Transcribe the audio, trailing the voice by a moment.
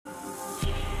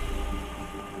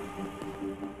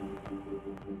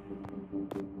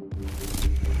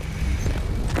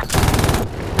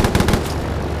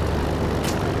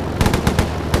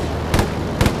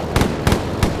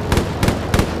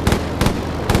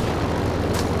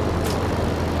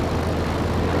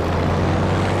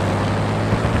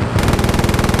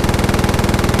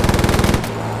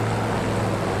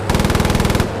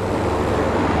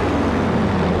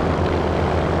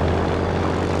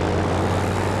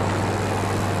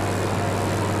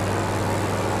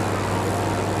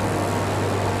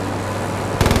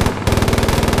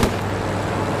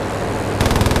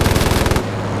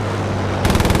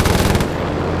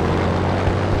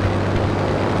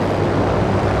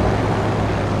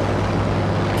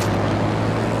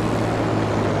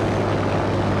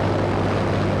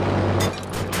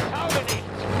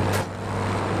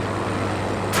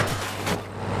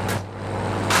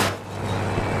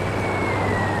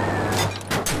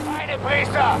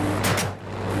Priester!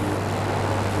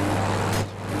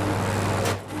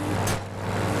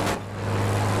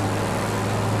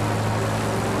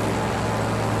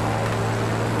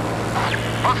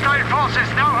 Hostile forces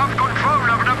now have control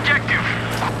of an objective.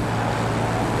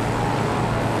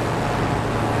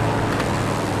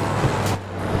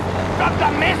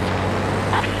 Verdammter Mist!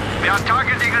 We are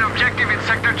targeting an objective in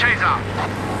Sector Chaser.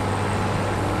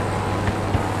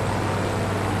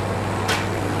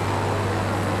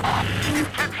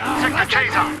 Sector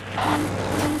Chaser.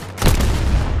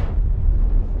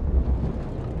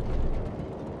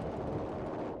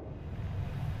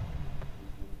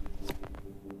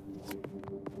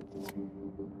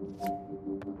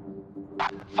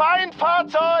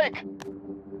 Feindfahrzeug!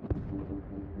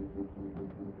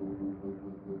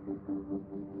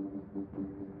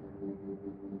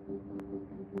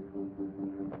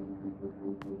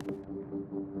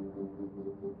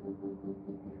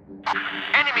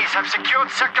 Enemies have secured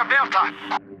Sector Bertha.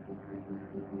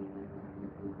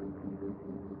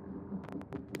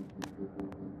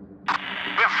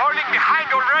 We're falling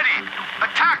behind already.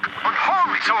 Attack on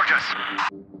home, soldiers.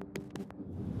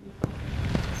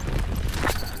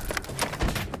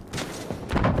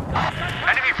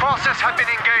 Enemy forces have been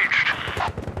engaged.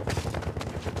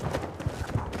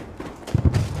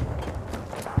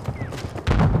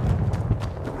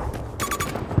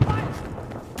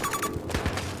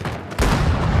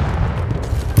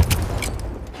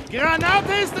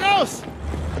 Granate ist raus!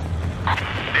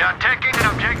 They are taking an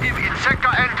objective in Sector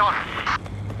Anton.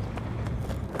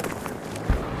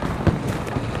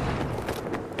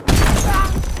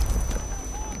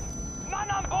 Mann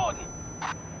am Boden!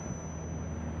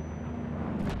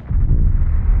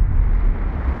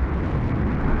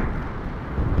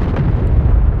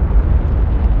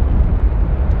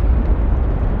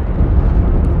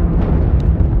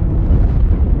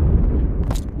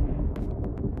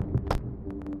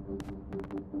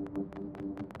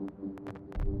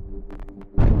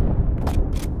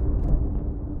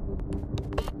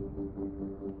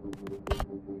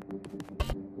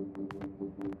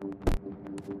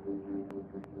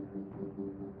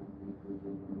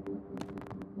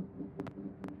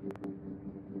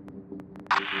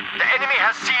 The enemy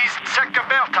has seized Sector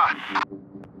Bertha.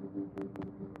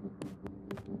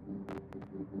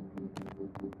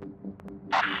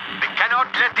 We cannot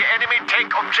let the enemy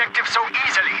take objectives so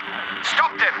easily.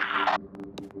 Stop them!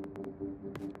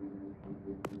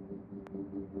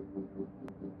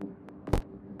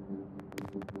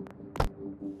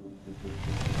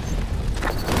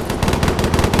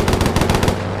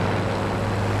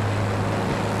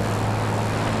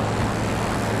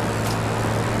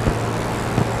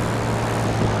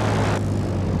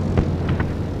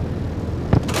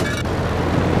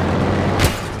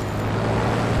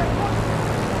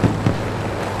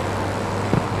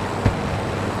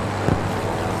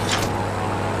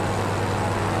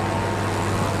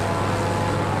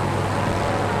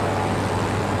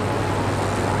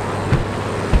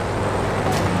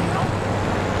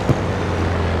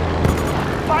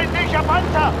 Feindlicher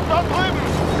Panzer! Dort drüben!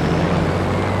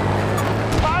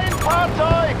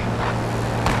 Feindfahrzeug!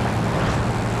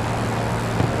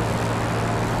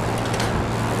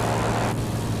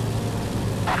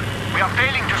 We are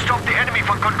failing to stop the enemy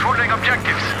from controlling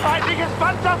objectives. Feindliches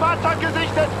Panzerfahrzeug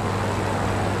gesichtet!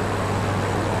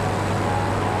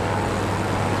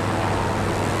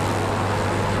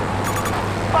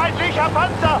 Feindlicher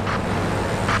Panzer!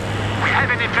 We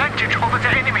have an advantage over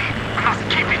the enemy. We must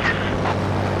keep it.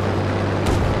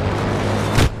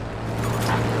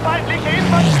 Feindliche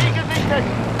Infanterie gesichtet!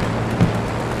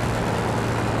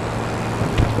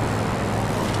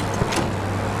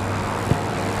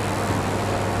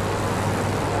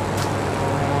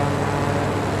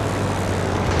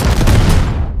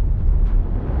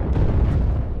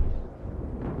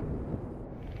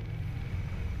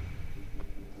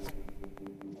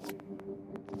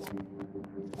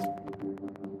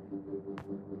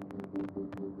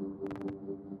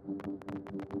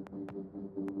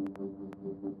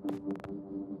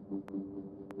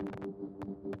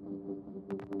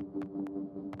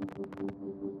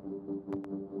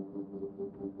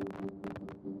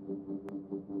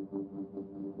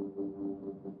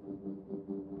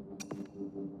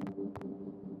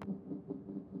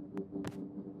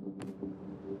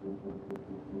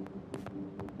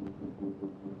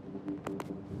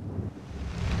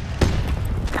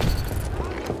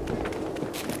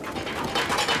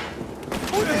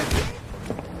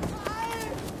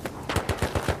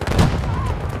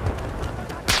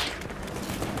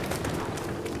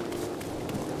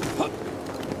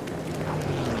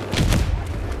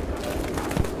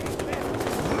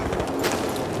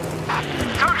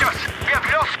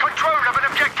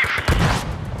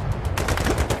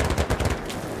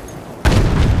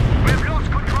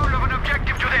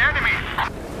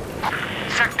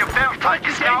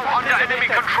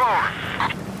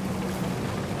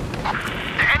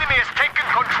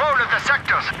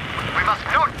 sectors. We must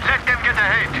not let them get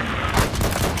ahead.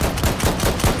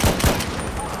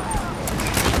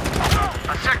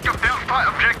 A sector Belfast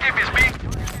objective is being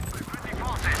by friendly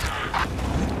forces.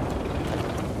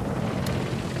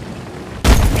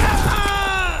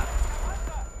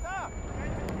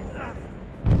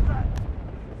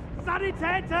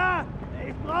 Sanitäter!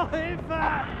 Ich brauche Hilfe!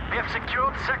 We have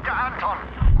secured Sector Anton.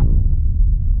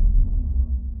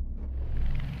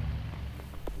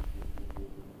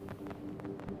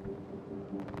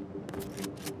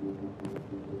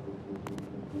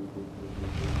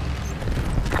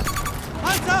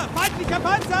 Panzer! Feindlicher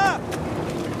Panzer!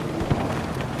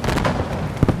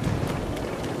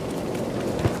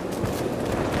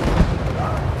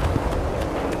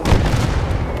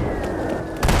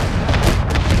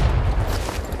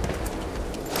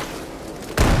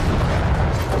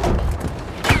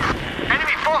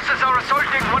 Enemy forces are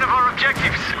assaulting one of our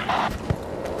objectives.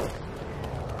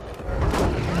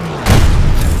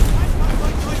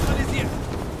 Neutralisiert!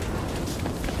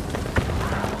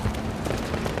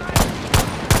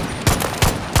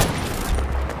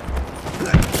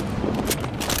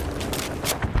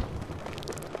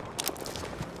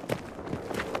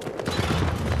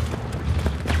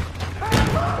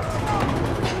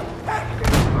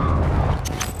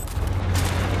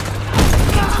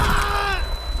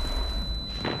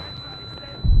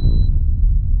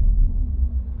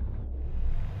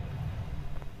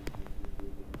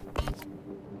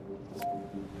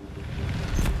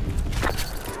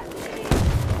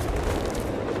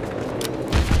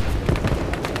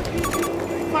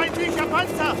 Feindlicher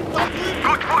Panzer! Dort drüben!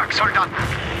 Good work, Soldaten.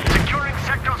 Securing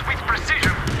sectors with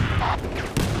precision.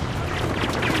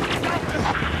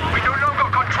 We no longer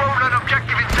control an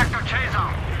objective in Sector Chaser.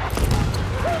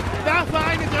 Werfe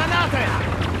eine Granate!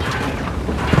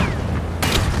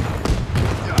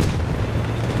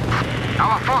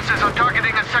 Our forces are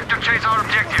targeting a Sector Chaser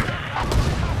objective.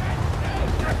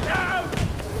 Verdammt!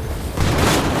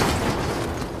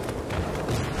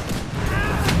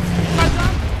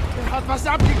 Der hat was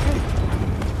abgekriegt!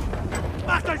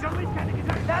 Macht euch um mich keine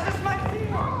Gedanken! Das ist mein Ziel!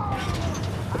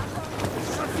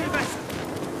 Schon viel besser!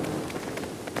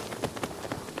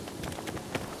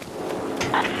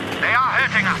 They are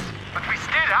hurting us, but we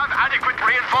still have adequate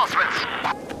reinforcements.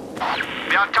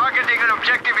 We are targeting an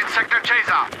objective in Sector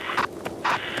Chaser.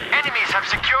 Enemies have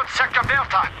secured Sector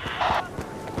Bertha.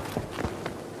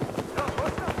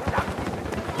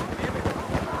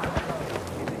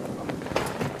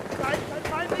 Ein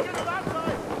feindliches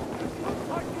Fahrzeug!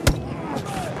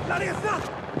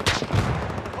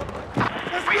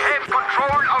 We have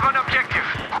control of an objective.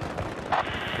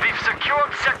 We've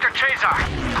secured Sector Chaser.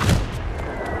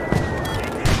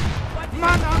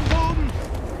 Mann am Boden!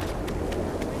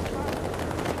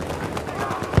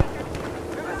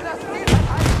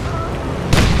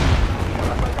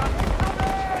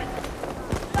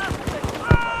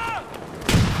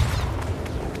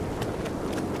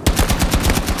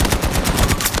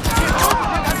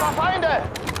 Feinde!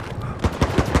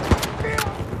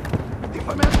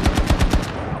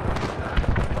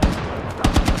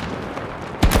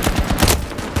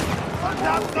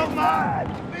 Verdammt nochmal!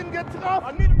 Ich bin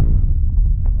getroffen!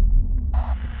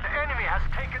 The enemy has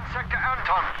taken Sector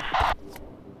Anton.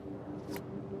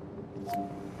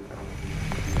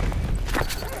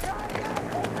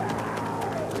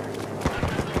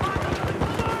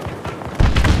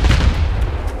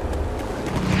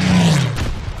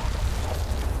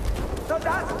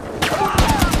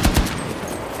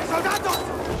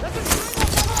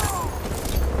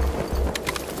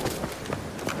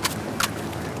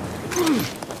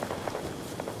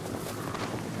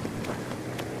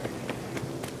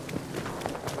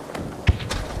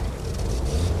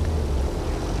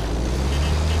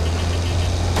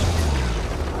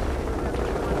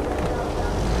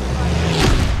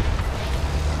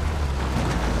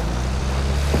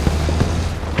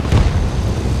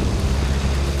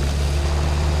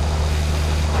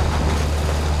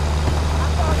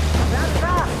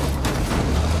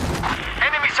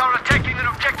 Enemies are attacking an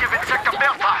objective in Sector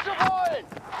Bertha.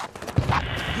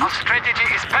 Our strategy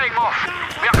is paying off.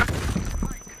 We are...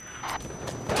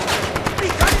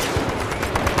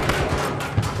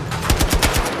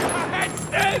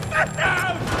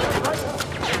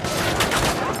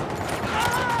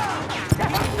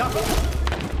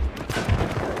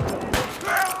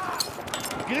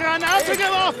 Granate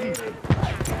geworfen!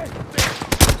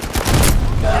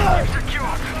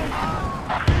 Secured.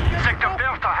 Sector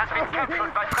Bertha has been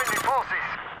captured by friendly forces.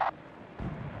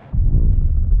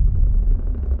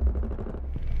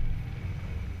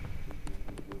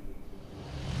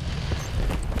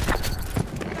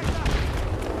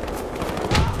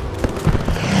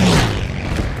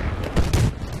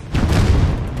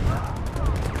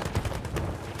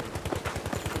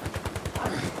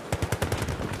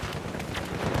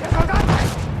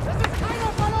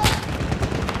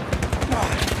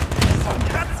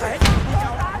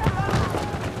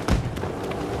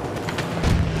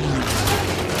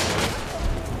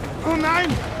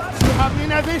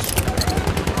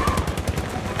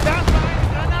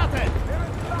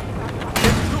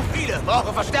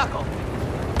 Brauche Verstärkung.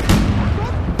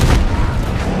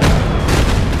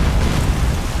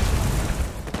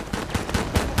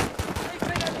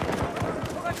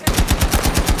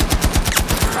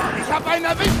 Ich hab einen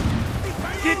erwischt!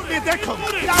 Gib mir Deckung!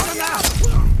 Lade nach!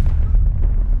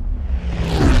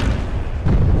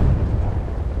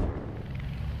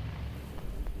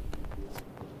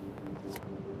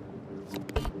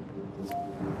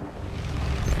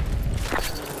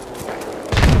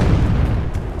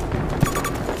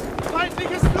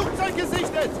 Feindliches Flugzeug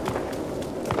gesichtet!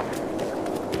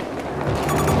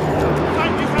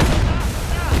 Feindlicher Soldat!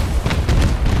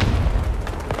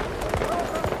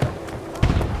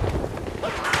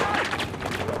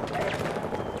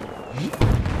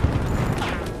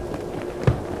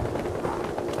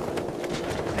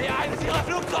 Hey, eines ihrer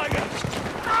Flugzeuge!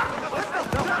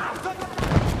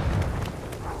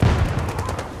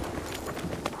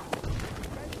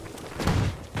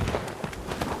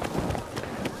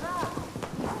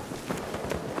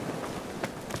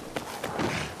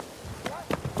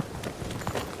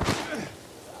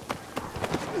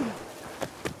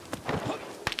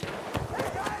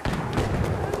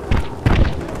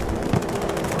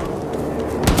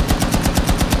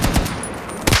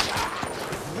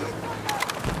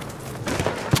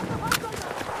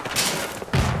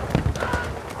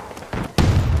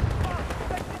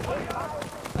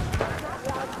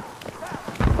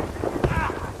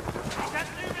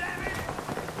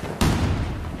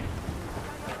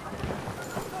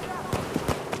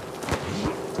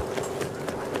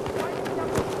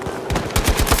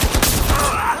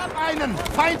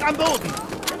 Feind am Boden!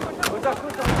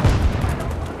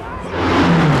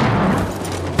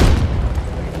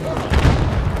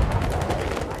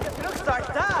 Flugzeug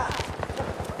da!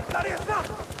 Da jetzt nach!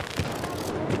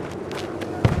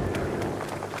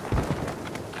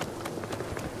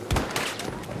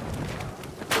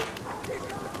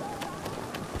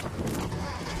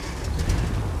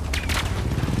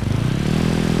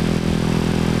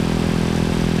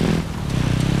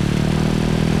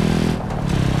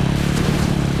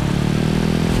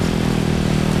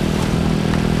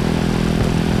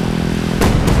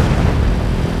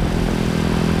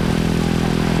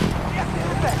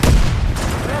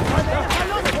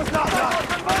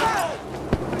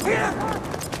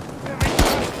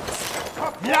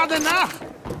 Lade nach!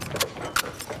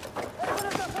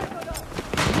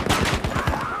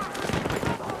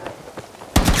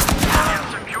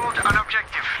 Secured an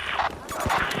objective.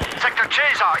 Sector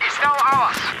Chaser is now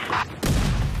ours.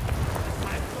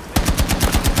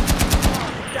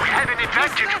 We have an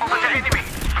advantage over the enemy.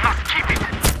 We must keep it.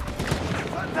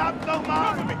 Verdammt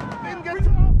nochmal! Bin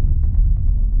getroffen!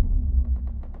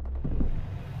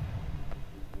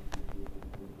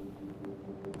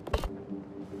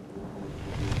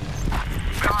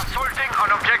 We are assaulting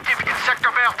an objective in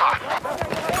Sector Bertha.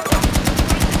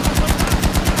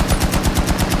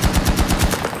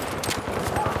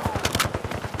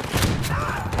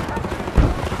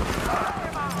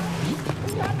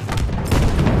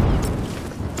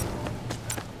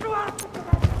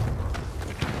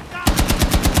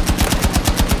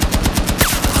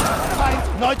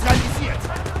 Feind neutralisiert!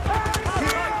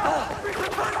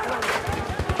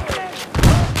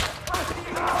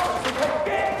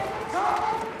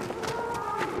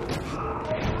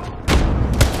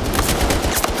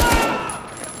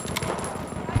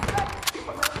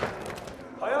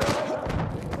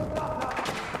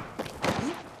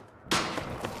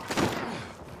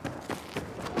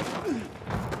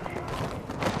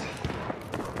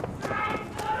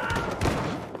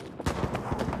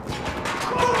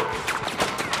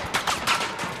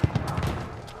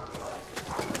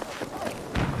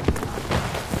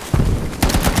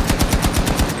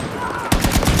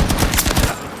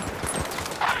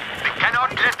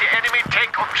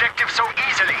 Objective so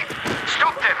easily.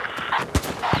 Stop them!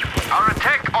 Our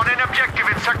attack on an objective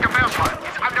in Sector Bertha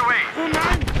is underway. Oh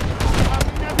nein!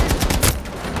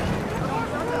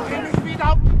 Geh mich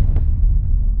wieder auf!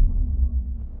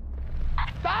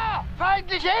 Da!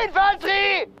 Feindliche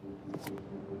Infanterie!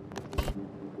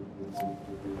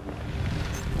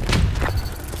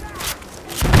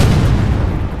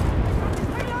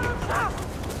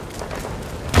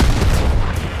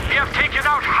 We have taken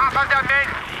out half of their men.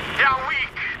 They are weak.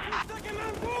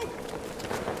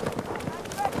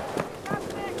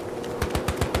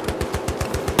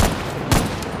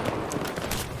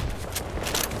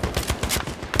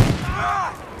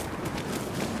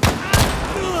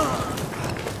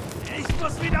 Ich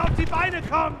muss wieder auf die Beine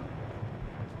kommen!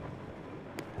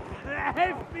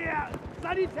 Helft mir!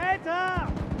 Sanitäter!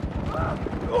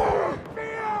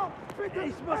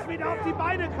 Ich muss wieder auf die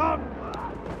Beine kommen!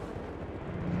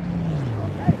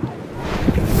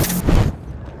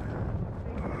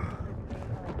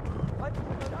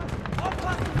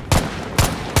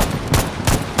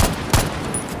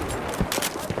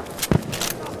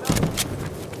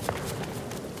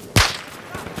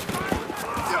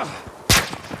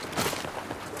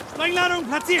 Sprengladung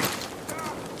platziert!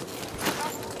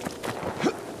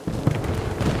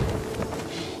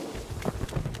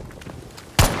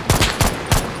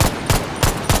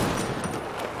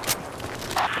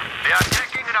 We are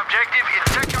taking an objective in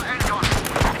Sector Anton.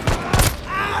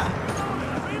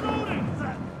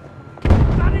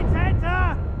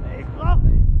 Sanitäter! Ich brauche...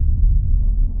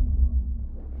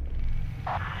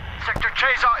 Sector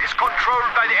Chaser is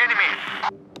controlled by the enemy.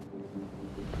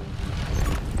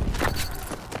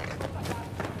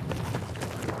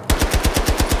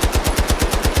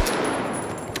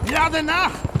 Lade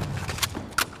nach!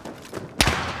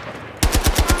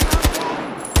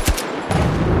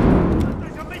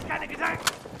 Ich hab mich keine Gedanken!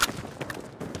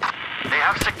 They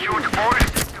have secured all.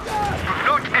 Do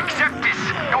not accept this.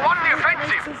 Go on the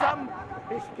offensive. Zusammen!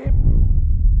 Ich geb...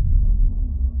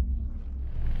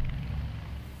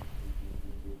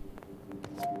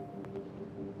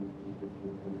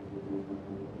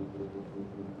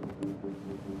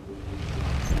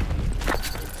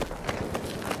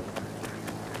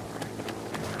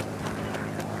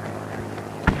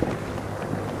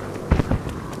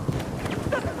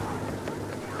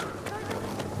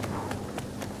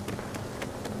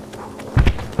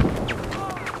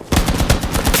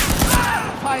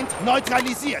 Feind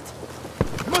neutralisiert!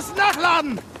 Muss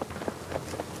nachladen!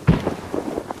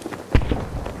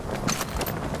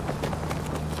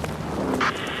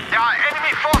 There are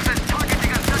enemy forces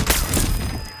targeting us.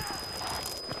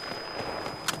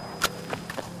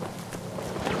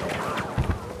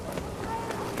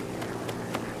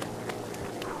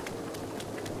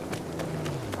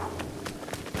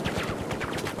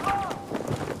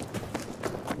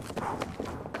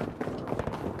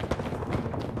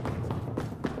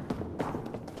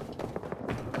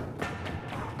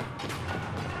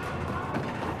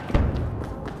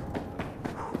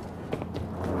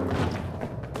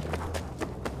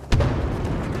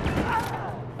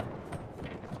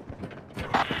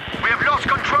 We have lost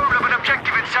control of an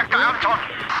objective in Sector Anton.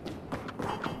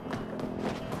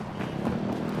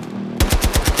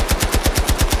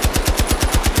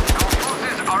 Our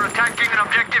forces are attacking an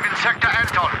objective in Sector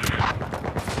Anton.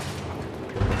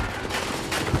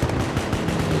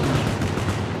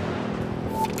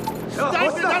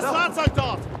 Steigen das Fahrzeug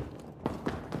dort!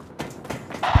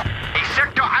 The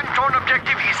Sector Anton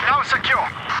objective is now secure.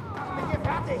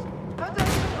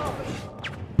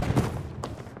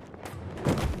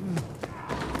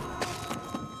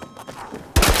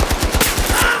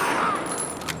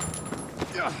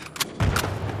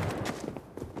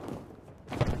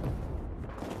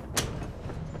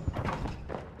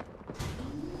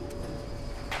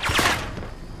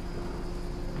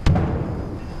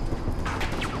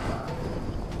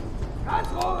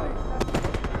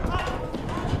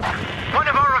 One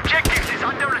of our objectives is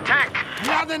under attack.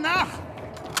 Lade nach!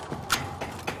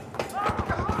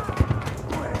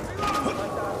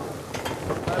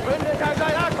 Verbündeter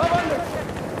sei verwundet!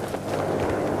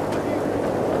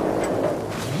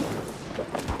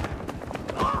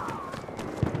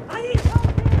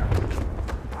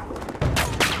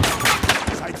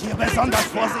 Seid hier besonders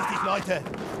vorsichtig, Leute!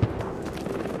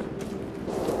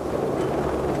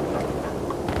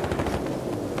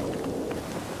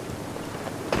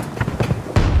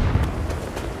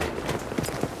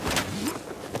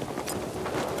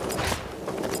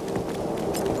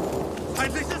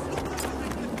 Feindliches...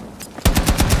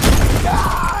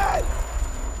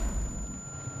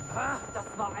 Das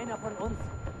war einer von uns.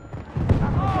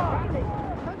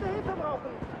 Könnte Hilfe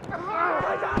brauchen!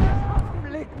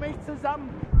 Leg mich zusammen!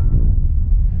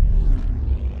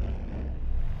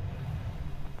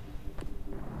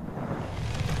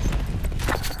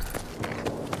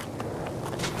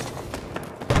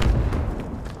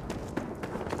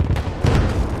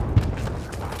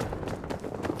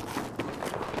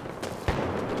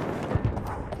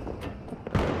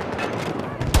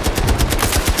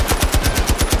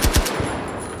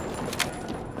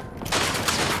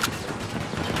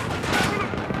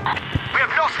 We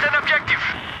have lost an objective.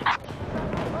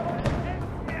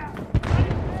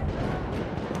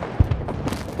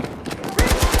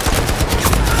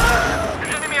 The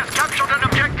enemy has captured an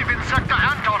objective in Sector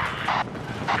Anton.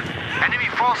 Enemy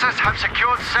forces have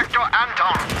secured Sector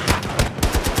Anton.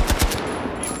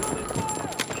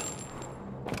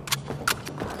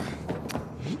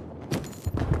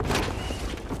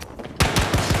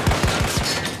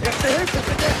 Erste Hilfe,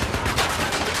 bitte!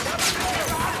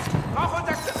 Brauch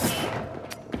Unterstützung!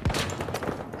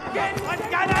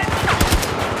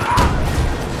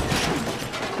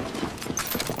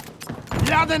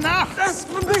 Lade nach! Das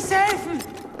müsste helfen!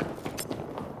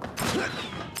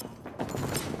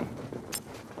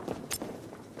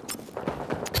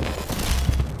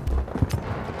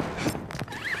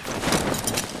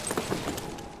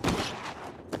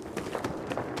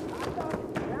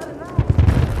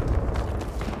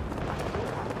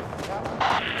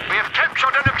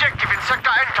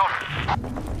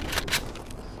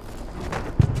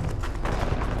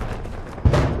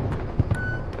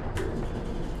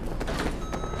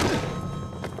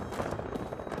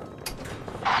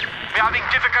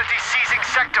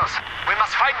 We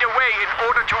must find a way in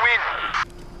order to win.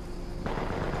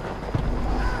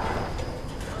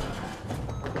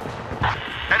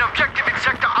 An objective in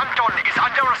Sector Anton is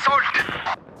under assault.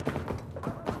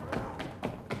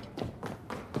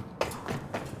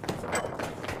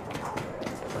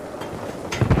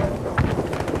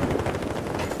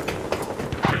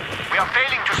 We are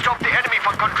failing to stop the enemy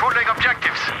from controlling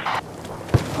objectives.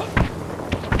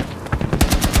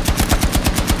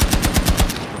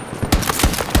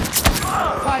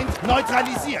 Feind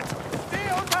neutralisiert.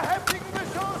 Stehe unter heftigem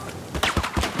Beschuss!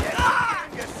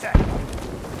 Gesetzt.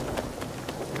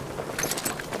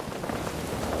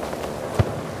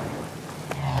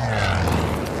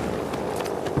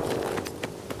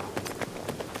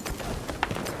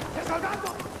 Der Soldat!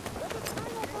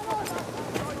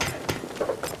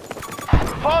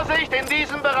 Vorsicht in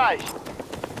diesem Bereich.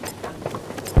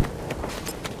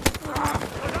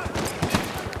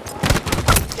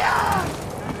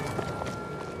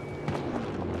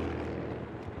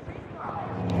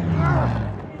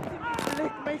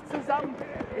 Legt mich zusammen!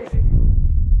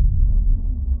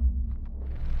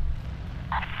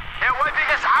 Their weapon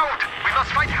is out. We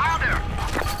must fight harder.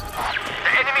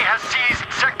 The enemy has seized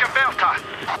Sector Bertha.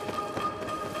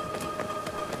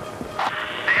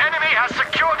 The enemy has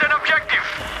secured an objective.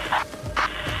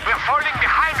 We're falling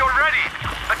behind already.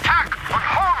 Attack on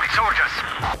home, soldiers.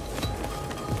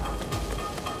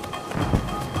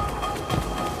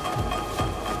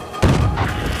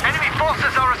 Enemy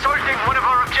forces are assaulting one of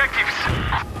our objectives.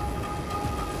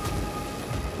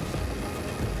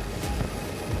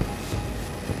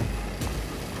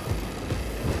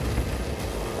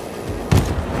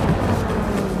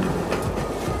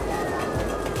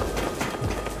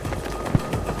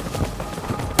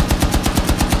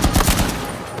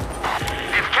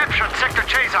 They've captured Sector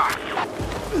Chaser.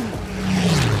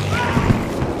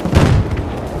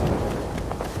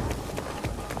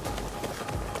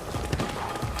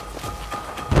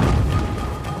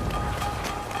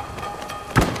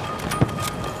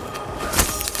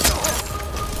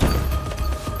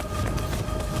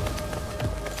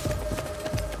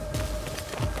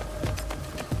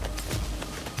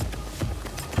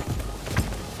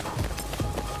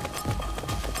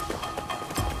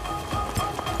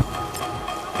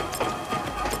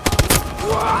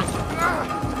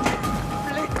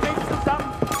 Legt mich zusammen!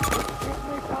 Legt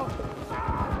mich auf!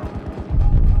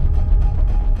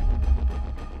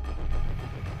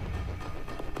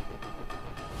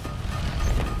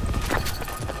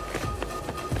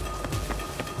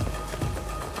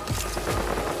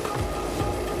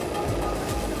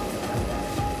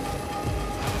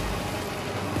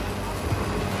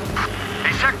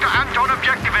 The Sector Anton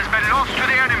objective has been lost to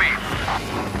the enemy.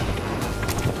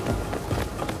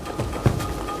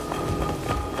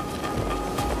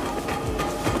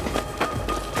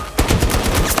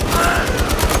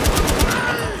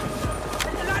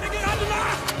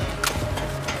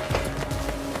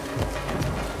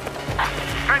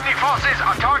 Friendly forces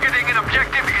are targeting an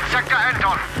objective in Sector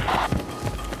Anton.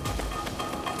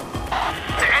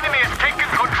 The enemy has taken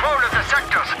control of the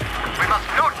sectors. We must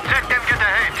not let them get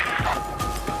ahead.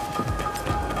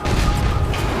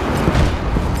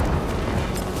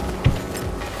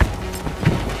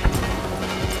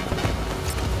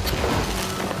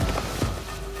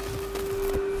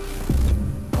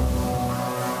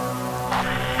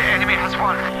 The enemy has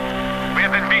won. We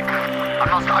have been beaten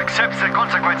and must accept the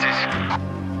consequences.